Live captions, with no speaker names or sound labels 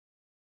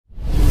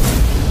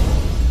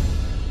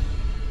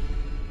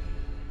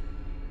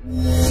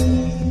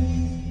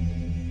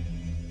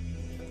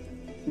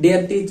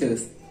Dear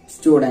teachers,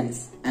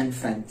 students and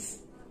friends,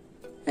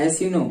 as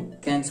you know,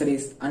 cancer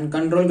is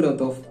uncontrolled growth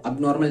of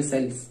abnormal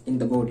cells in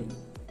the body.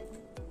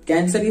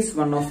 Cancer is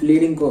one of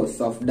leading causes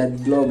of death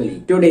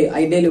globally. Today,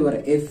 I deliver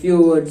a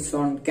few words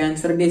on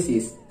cancer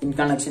disease in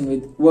connection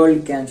with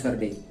World Cancer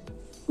Day.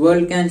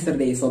 World Cancer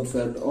Day is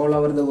observed all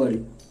over the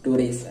world to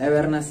raise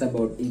awareness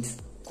about its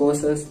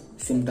causes,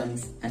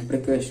 symptoms and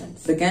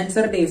precautions. The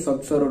Cancer Day is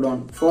observed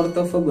on 4th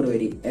of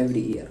February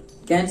every year.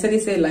 Cancer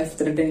is a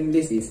life-threatening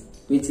disease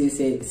which is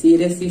a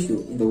serious issue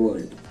in the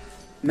world.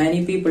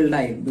 Many people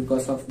died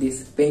because of this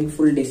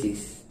painful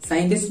disease.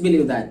 Scientists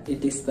believe that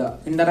it is the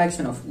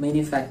interaction of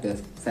many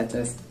factors such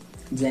as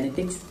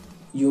genetics,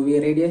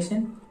 UV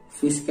radiation,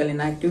 physical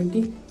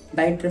inactivity,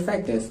 dietary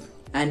factors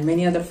and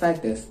many other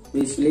factors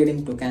which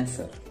leading to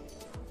cancer.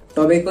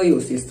 Tobacco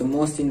use is the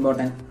most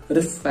important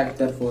risk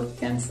factor for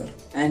cancer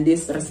and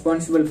is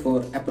responsible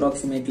for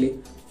approximately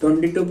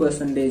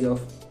 22%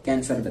 of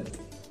cancer death.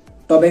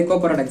 Tobacco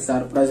products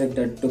are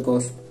projected to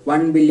cause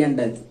 1 billion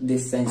deaths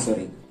this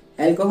century.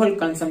 Alcohol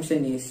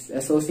consumption is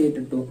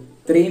associated to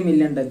 3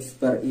 million deaths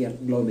per year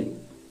globally.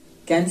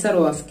 Cancer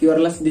was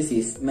cureless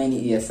disease many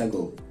years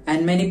ago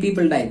and many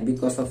people died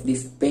because of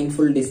this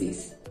painful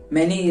disease.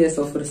 Many years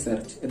of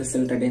research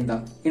resulted in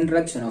the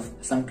introduction of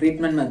some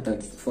treatment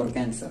methods for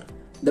cancer.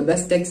 The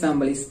best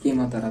example is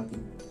chemotherapy,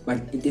 but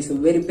it is a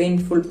very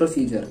painful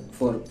procedure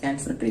for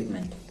cancer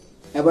treatment.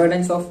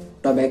 Avoidance of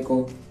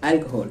tobacco,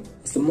 alcohol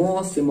is the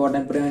most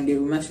important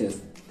preventive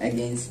measures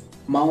against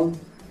mouth,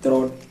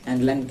 throat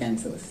and lung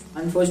cancers.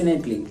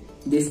 Unfortunately,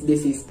 this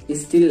disease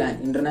is still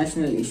an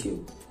international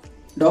issue.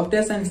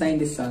 Doctors and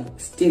scientists are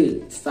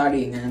still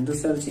studying and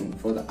researching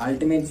for the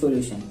ultimate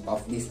solution of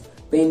this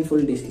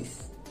painful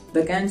disease.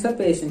 The cancer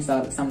patients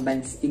are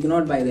sometimes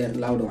ignored by their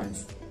loved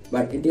ones,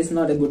 but it is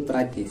not a good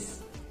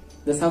practice.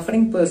 The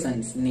suffering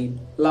persons need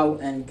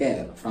love and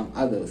care from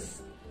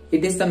others.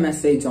 It is the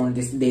message on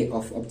this day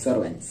of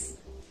observance.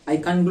 I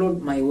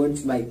conclude my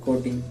words by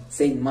quoting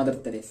Saint Mother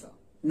Teresa.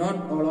 Not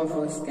all of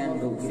us can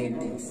do great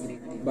things,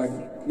 but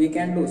we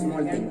can do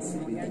small things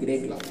with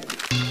great love.